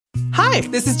Hi,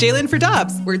 this is Jalen for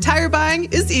Dobbs, where tire buying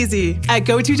is easy. At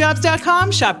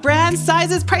GoToDobbs.com, shop brands,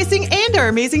 sizes, pricing, and our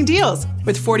amazing deals.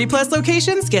 With 40-plus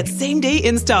locations, get same-day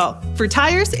install. For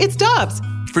tires, it's Dobbs.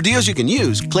 For deals you can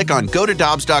use, click on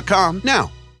GoToDobbs.com now.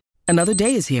 Another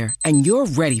day is here, and you're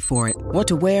ready for it. What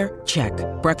to wear? Check.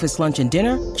 Breakfast, lunch, and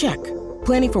dinner? Check.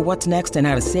 Planning for what's next and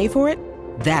how to save for it?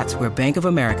 That's where Bank of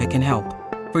America can help.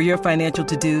 For your financial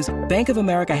to-dos, Bank of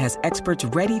America has experts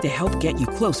ready to help get you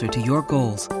closer to your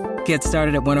goals. Get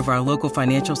started at one of our local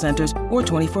financial centers or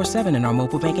 24/7 in our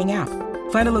mobile banking app.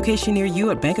 Find a location near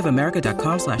you at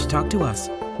bankofamerica.com/talktous.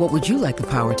 What would you like the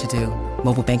power to do?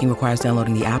 Mobile banking requires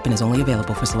downloading the app and is only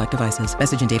available for select devices.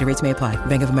 Message and data rates may apply.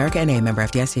 Bank of America N.A., member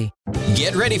FDIC.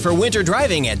 Get ready for winter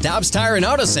driving at Dobbs Tire and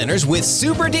Auto Centers with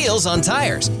super deals on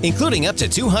tires, including up to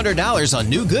 $200 on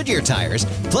new Goodyear tires,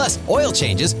 plus oil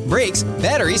changes, brakes,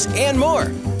 batteries, and more.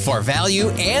 For value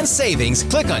and savings,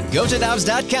 click on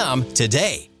GoToDobbs.com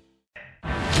today.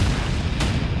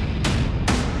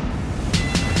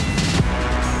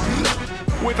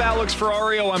 With Alex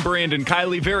Ferrario, I'm Brandon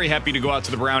Kiley. Very happy to go out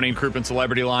to the Browning Crouppen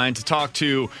Celebrity Line to talk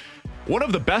to one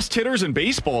of the best hitters in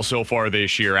baseball so far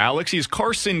this year. Alex, he's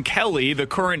Carson Kelly, the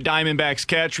current Diamondbacks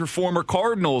catcher, former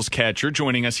Cardinals catcher,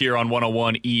 joining us here on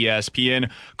 101 ESPN.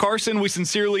 Carson, we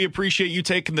sincerely appreciate you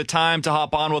taking the time to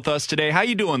hop on with us today. How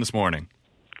you doing this morning?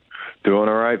 Doing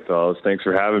all right, fellas. Thanks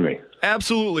for having me.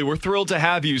 Absolutely. We're thrilled to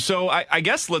have you. So I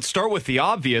guess let's start with the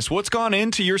obvious. What's gone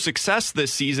into your success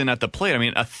this season at the plate? I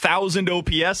mean, 1,000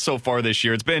 OPS so far this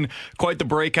year. It's been quite the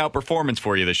breakout performance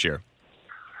for you this year.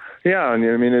 Yeah, I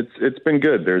mean it's been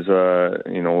good. There's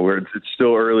it's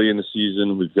still early in the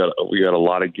season. We got a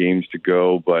lot of games to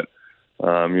go, but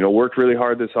worked really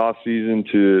hard this off season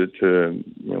to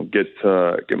get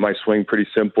my swing pretty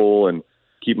simple and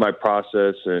keep my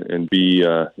process and be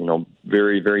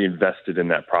very, very invested in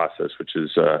that process, which has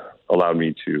allowed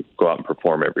me to go out and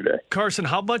perform every day. Carson,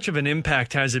 how much of an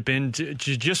impact has it been to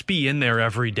just be in there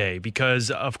every day?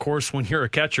 Because, of course, when you're a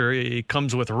catcher, it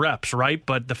comes with reps, right?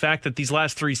 But the fact that these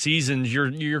last 3 seasons,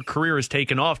 your career has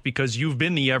taken off because you've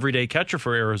been the everyday catcher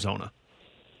for Arizona.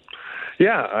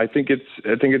 Yeah, I think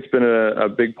it's been a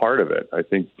big part of it. I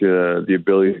think the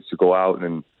ability to go out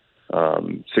and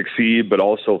succeed, but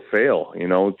also fail,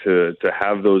 to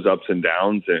have those ups and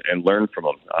downs and learn from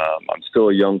them. I'm still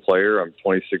a young player. I'm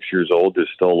 26 years old. There's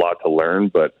still a lot to learn,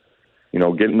 but,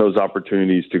 getting those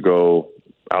opportunities to go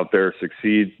out there,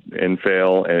 succeed and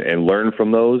fail and learn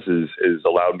from those is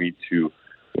allowed me to,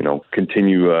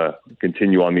 continue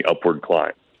on the upward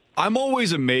climb. I'm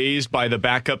always amazed by the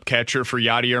backup catcher for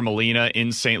Yadier Molina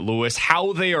in St. Louis,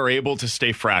 how they are able to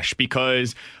stay fresh,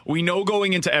 because we know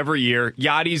going into every year,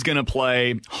 Yadi's going to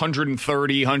play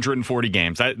 130, 140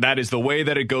 games. That is the way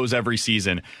that it goes every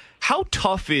season. How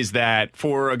tough is that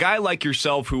for a guy like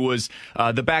yourself who was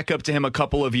the backup to him a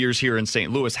couple of years here in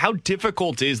St. Louis? How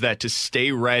difficult is that to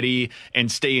stay ready and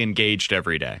stay engaged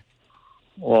every day?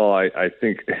 Well, I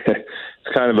think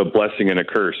it's kind of a blessing and a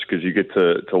curse because you get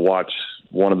to watch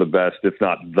one of the best, if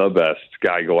not the best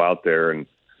guy go out there and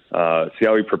see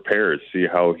how he prepares, see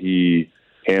how he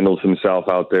handles himself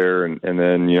out there. And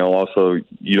then, also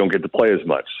you don't get to play as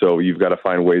much. So you've got to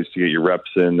find ways to get your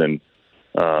reps in. And,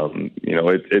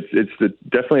 it's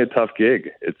definitely a tough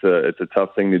gig. It's a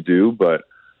tough thing to do, but,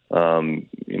 a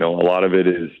lot of it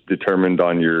is determined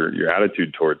on your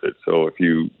attitude towards it. So if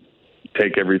you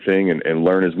take everything and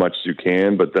learn as much as you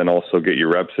can, but then also get your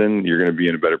reps in, you're going to be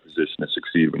in a better position to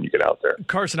succeed when you get out there.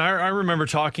 Carson, I remember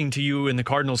talking to you in the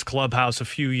Cardinals clubhouse a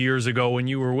few years ago when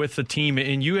you were with the team,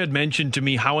 and you had mentioned to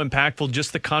me how impactful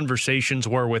just the conversations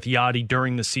were with Yadi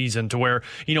during the season, to where,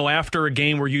 after a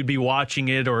game where you'd be watching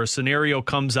it or a scenario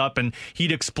comes up and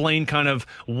he'd explain kind of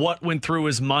what went through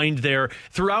his mind there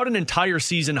throughout an entire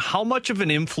season. How much of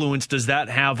an influence does that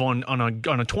have on a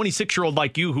 26-year-old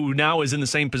like you who now is in the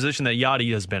same position that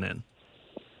Yadi has been in?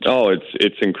 Oh,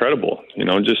 it's incredible.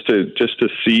 Just to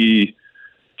see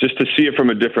it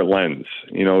from a different lens.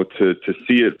 To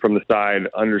see it from the side,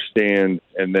 understand,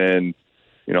 and then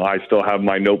I still have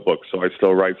my notebook, so I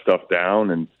still write stuff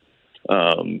down, and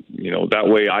that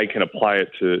way I can apply it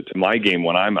to my game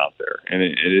when I'm out there. And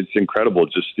it's incredible,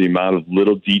 just the amount of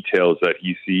little details that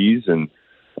he sees, and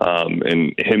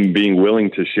him being willing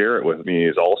to share it with me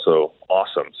is also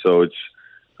awesome. So it's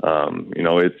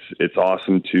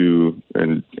awesome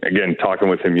and again, talking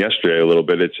with him yesterday a little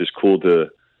bit, it's just cool to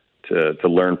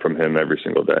learn from him every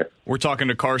single day. We're talking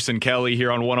to Carson Kelly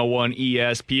here on 101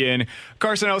 ESPN.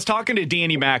 Carson, I was talking to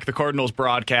Danny Mac, the Cardinals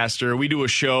broadcaster. We do a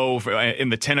show in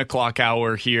the 10 o'clock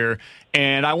hour here,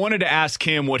 And I wanted to ask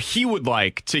him what he would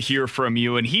like to hear from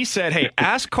you. And he said, hey,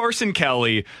 ask Carson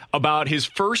Kelly about his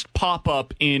first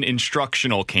pop-up in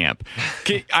instructional camp.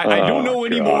 I don't know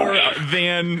any more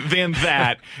than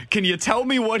that. Can you tell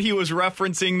me what he was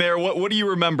referencing there? What do you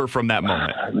remember from that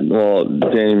moment? Well,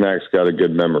 Danny Mac's got a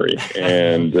good memory.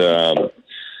 And so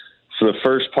the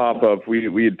first pop-up,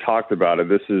 we had talked about it.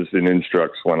 This is in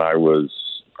Instructs when I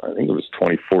think it was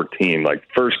 2014, like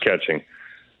first catching.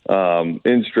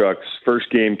 Instructs, first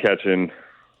game catching,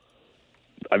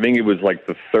 I think it was like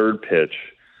the third pitch,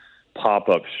 pop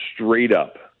up straight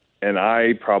up. And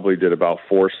I probably did about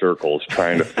 4 circles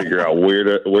trying to figure out where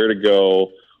to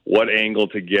go, what angle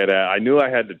to get at. I knew I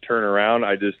had to turn around.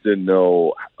 I just didn't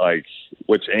know like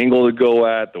which angle to go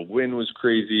at. The wind was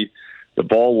crazy. The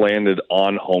ball landed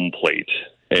on home plate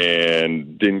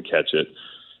and didn't catch it.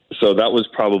 So that was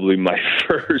probably my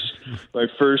first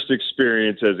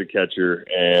experience as a catcher,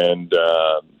 and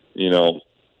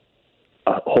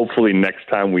hopefully next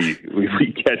time we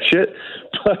catch it.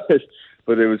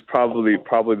 But it was probably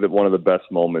one of the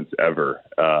best moments ever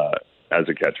as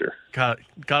a catcher.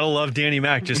 Gotta love Danny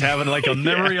Mac, just having like a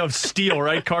memory of steel,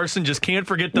 right, Carson? Just can't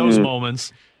forget those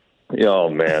moments. Oh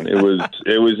man, it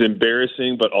was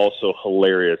embarrassing, but also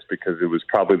hilarious because it was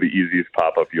probably the easiest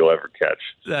pop-up you'll ever catch.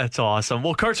 That's awesome.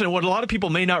 Well, Carson, what a lot of people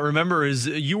may not remember is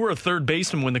you were a third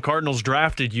baseman when the Cardinals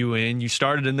drafted you and you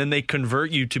started, and then they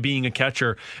convert you to being a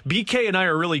catcher. BK and I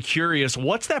are really curious.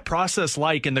 What's that process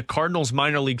like in the Cardinals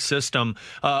minor league system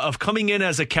of coming in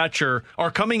as a catcher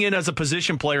or coming in as a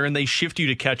position player and they shift you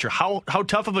to catcher? How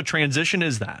tough of a transition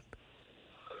is that?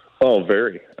 Oh,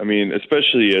 very. I mean,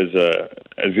 especially as a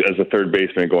third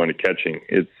baseman going to catching,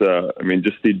 it's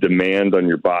just the demand on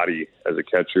your body as a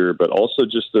catcher, but also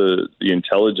just the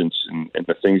intelligence and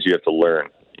the things you have to learn.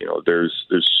 You know, there's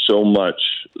so much,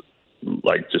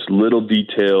 like just little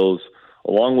details,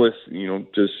 along with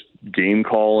just game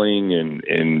calling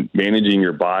and managing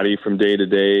your body from day to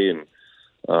day. And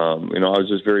I was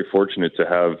just very fortunate to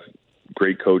have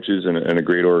great coaches and a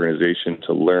great organization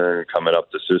to learn coming up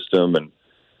the system. And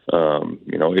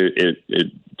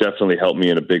it definitely helped me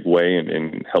in a big way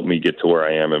and helped me get to where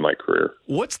I am in my career.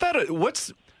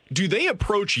 Do they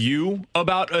approach you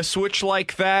about a switch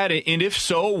like that? And if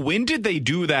so, when did they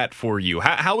do that for you?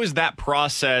 How is that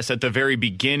process at the very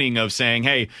beginning of saying,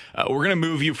 hey, we're going to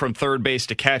move you from third base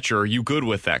to catcher? Are you good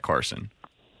with that, Carson?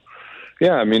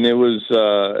 Yeah, I mean, it was,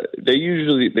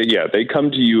 they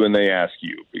come to you and they ask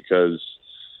you because,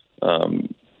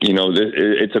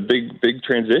 it's a big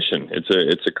transition.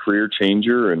 It's a career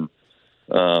changer. And,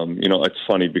 it's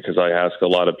funny because I ask a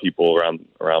lot of people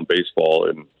around baseball,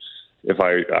 and if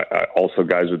I also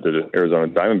guys with the Arizona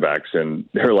Diamondbacks, and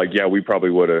they're like, yeah, we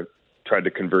probably would have tried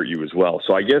to convert you as well.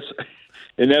 So I guess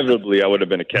inevitably I would have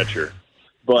been a catcher,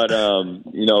 but, the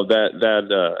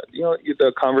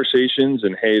conversations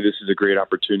and, hey, this is a great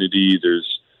opportunity.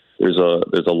 There's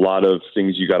a lot of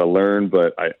things you got to learn,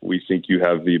 but we think you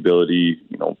have the ability,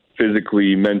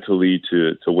 physically, mentally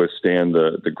to withstand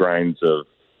the grinds of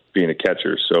being a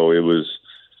catcher. So it was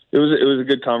a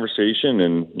good conversation,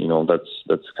 and that's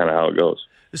kind of how it goes.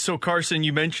 So, Carson,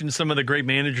 you mentioned some of the great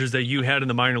managers that you had in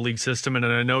the minor league system, and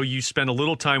I know you spent a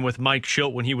little time with Mike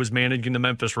Shildt when he was managing the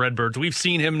Memphis Redbirds. We've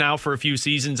seen him now for a few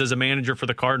seasons as a manager for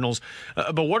the Cardinals.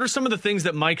 But what are some of the things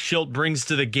that Mike Shildt brings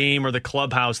to the game or the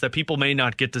clubhouse that people may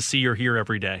not get to see or hear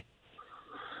every day?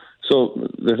 So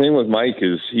the thing with Mike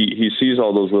is he sees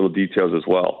all those little details as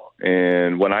well.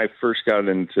 And when I first got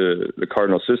into the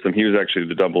Cardinal system, he was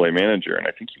actually the AA manager, and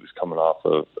I think he was coming off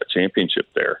of a championship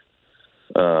there.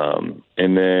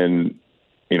 And then,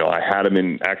 I had him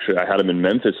in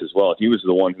Memphis as well. He was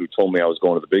the one who told me I was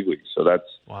going to the big leagues. So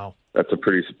that's a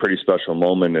pretty special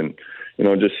moment. And,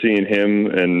 just seeing him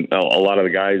and a lot of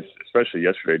the guys, especially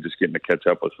yesterday, just getting to catch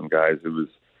up with some guys, it was,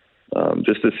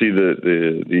 just to see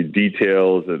the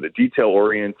details, the detail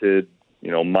oriented,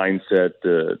 mindset,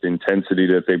 the intensity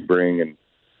that they bring. And,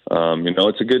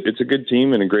 it's a good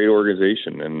team and a great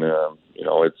organization. And,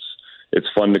 it's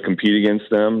fun to compete against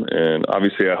them, and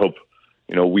obviously I hope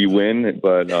we win,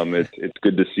 but it's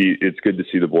good to see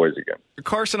the boys again.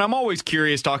 Carson, I'm always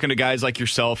curious talking to guys like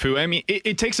yourself who,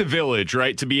 it takes a village,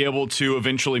 right, to be able to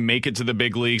eventually make it to the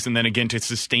big leagues and then again to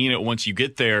sustain it once you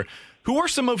get there. Who are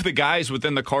some of the guys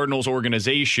within the Cardinals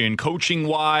organization,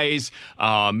 coaching-wise,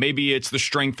 maybe it's the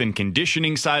strength and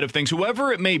conditioning side of things,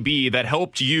 whoever it may be that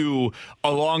helped you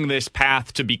along this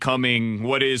path to becoming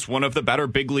what is one of the better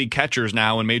big league catchers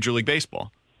now in Major League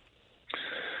Baseball?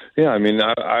 Yeah,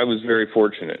 I was very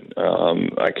fortunate.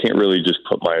 I can't really just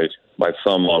put my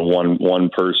thumb on one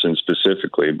person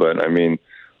specifically, but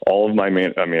all of my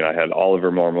I had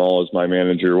Oliver Marmol as my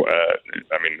manager.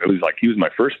 It was like he was my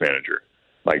first manager.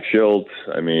 Mike Schultz,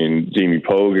 Jamie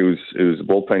Pogue, it was a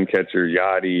bullpen catcher,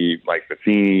 Yadi, Mike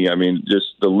Matheny. Just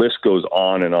the list goes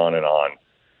on and on and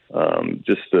on.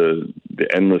 Just the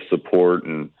endless support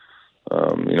and,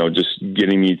 just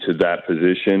getting me to that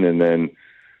position. And then,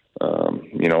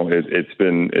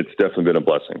 it's definitely been a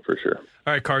blessing for sure.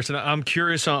 All right, Carson, I'm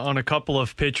curious on a couple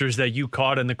of pitchers that you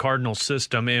caught in the Cardinals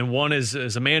system, and one is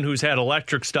a man who's had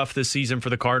electric stuff this season for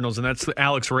the Cardinals, and that's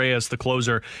Alex Reyes, the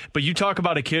closer. But you talk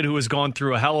about a kid who has gone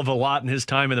through a hell of a lot in his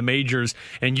time in the majors,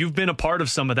 and you've been a part of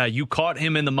some of that. You caught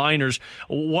him in the minors.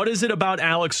 What is it about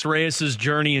Alex Reyes'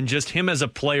 journey and just him as a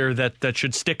player that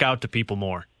should stick out to people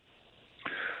more?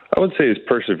 I would say his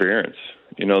perseverance.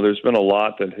 There's been a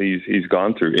lot that he's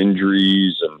gone through,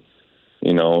 injuries, and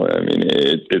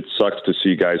it sucks to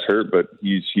see guys hurt, but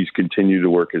he's continued to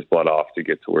work his butt off to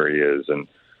get to where he is, and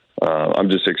I'm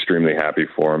just extremely happy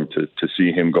for him to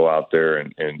see him go out there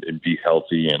and be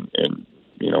healthy, and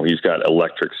he's got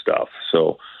electric stuff.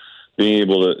 So being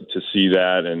able to see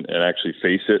that and actually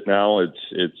face it now,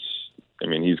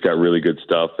 he's got really good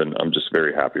stuff, and I'm just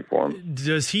very happy for him.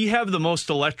 Does he have the most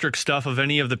electric stuff of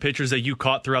any of the pitchers that you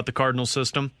caught throughout the Cardinals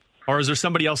system, or is there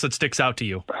somebody else that sticks out to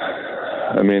you?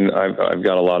 I've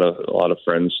got a lot of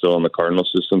friends still in the Cardinal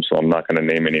system, so I'm not going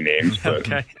to name any names. But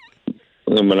okay.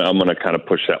 I'm gonna kind of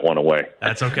push that one away.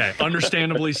 That's okay.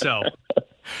 Understandably so.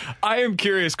 I am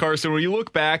curious, Carson, when you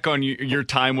look back on your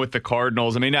time with the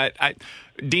Cardinals,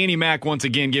 Danny Mac once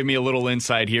again gave me a little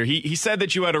insight here. He said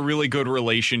that you had a really good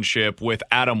relationship with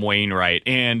Adam Wainwright,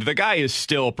 and the guy is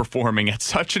still performing at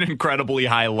such an incredibly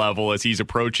high level as he's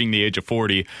approaching the age of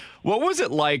 40. What was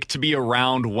it like to be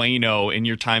around Waino in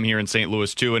your time here in St.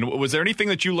 Louis, too? And was there anything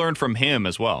that you learned from him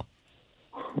as well?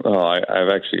 Oh, I've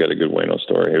actually got a good Waino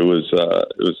story. It was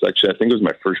actually, I think it was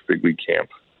my first big league camp.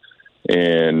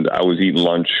 And I was eating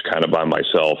lunch kind of by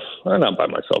myself. Not by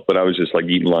myself, but I was just like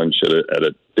eating lunch at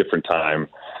a different time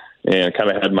and kind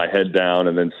of had my head down.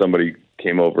 And then somebody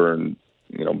came over and,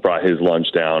 brought his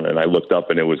lunch down, and I looked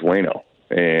up and it was Waino.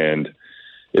 And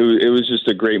it was just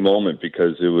a great moment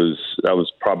because that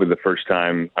was probably the first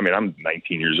time. I'm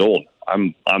 19 years old.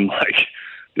 I'm like,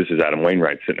 this is Adam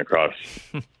Wainwright sitting across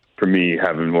from me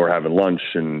we're having lunch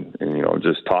and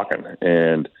just talking.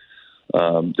 And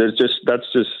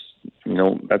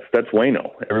that's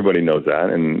Waino. Everybody knows that,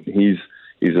 and he's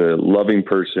a loving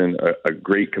person, a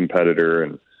great competitor,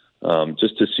 and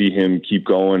just to see him keep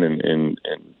going and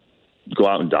go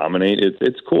out and dominate,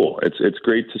 it's cool. It's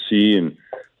great to see, and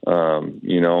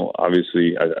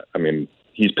obviously,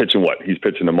 he's pitching He's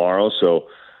pitching tomorrow, so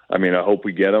I hope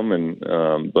we get him,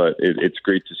 but it's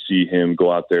great to see him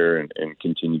go out there and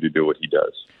continue to do what he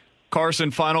does.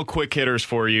 Carson, final quick hitters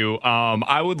for you.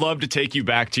 I would love to take you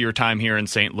back to your time here in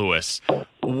St. Louis.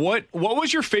 What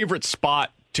was your favorite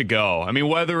spot to go?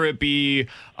 Whether it be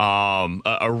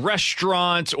a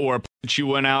restaurant or a place that you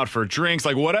went out for drinks,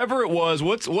 like whatever it was,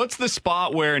 what's the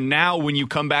spot where now when you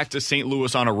come back to St.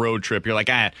 Louis on a road trip, you're like,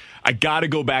 I got to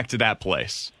go back to that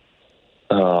place?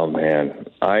 Oh, man.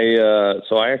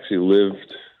 So I actually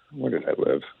lived, where did I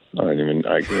live? I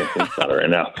can't think about it right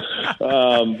now.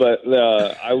 But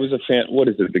I was a fan. What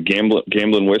is it? The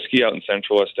Gamblin' Whiskey out in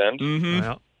Central West End? Mm-hmm.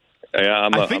 Yeah,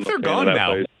 I think they're gone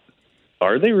now. Place.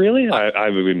 Are they really? I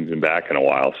haven't been back in a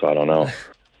while, so I don't know.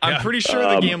 I'm pretty sure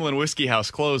the Gamblin' Whiskey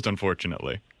House closed,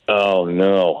 unfortunately. Oh,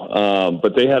 no.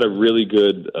 But they had a really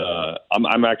good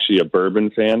I'm actually a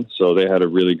bourbon fan, so they had a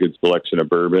really good selection of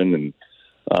bourbon.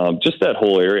 And just that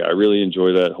whole area. I really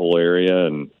enjoy that whole area.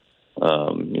 And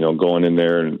going in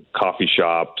there and coffee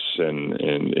shops and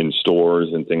in stores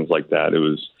and things like that. It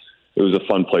was a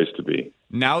fun place to be.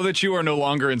 Now that you are no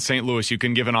longer in St. Louis, you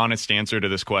can give an honest answer to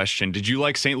this question. Did you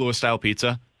like St. Louis style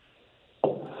pizza?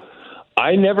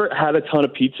 I never had a ton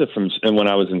of pizza when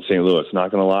I was in St. Louis,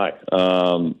 not going to lie.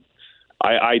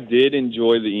 I did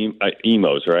enjoy the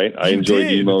emos, right? I enjoyed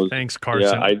emos. Thanks,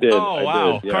 Carson. Yeah, I did. Oh,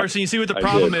 wow. Yeah. Carson, you see what the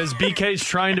problem is? BK's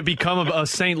trying to become a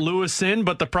St. Louisan,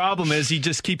 but the problem is he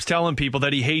just keeps telling people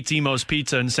that he hates Emo's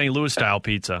pizza and St. Louis-style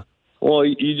pizza. Well,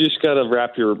 you just got to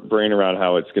wrap your brain around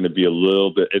how it's going to be a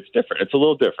little bit. It's different. It's a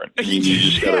little different. You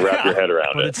just got to wrap your head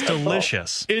around but it. But it's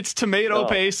delicious. It's tomato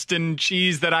paste and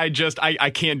cheese that I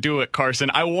can't do it, Carson.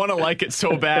 I want to like it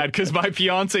so bad because my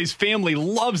fiance's family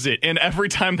loves it, and every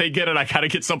time they get it, I got to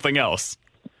get something else.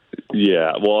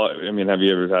 Yeah. Well, have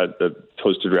you ever had the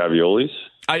toasted raviolis?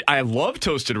 I love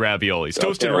toasted raviolis.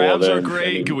 Toasted ravs are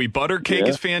great. Gooey butter cake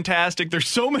is fantastic. There's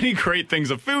so many great things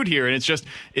of food here, and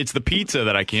it's the pizza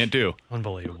that I can't do.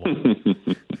 Unbelievable.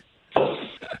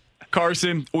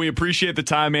 Carson, we appreciate the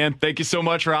time, man. Thank you so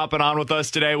much for hopping on with us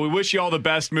today. We wish you all the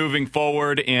best moving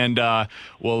forward, and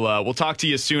we'll talk to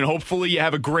you soon. Hopefully you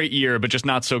have a great year, but just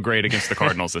not so great against the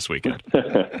Cardinals this weekend. All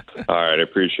right, I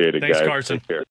appreciate it, Thanks, guys. Carson. Take care.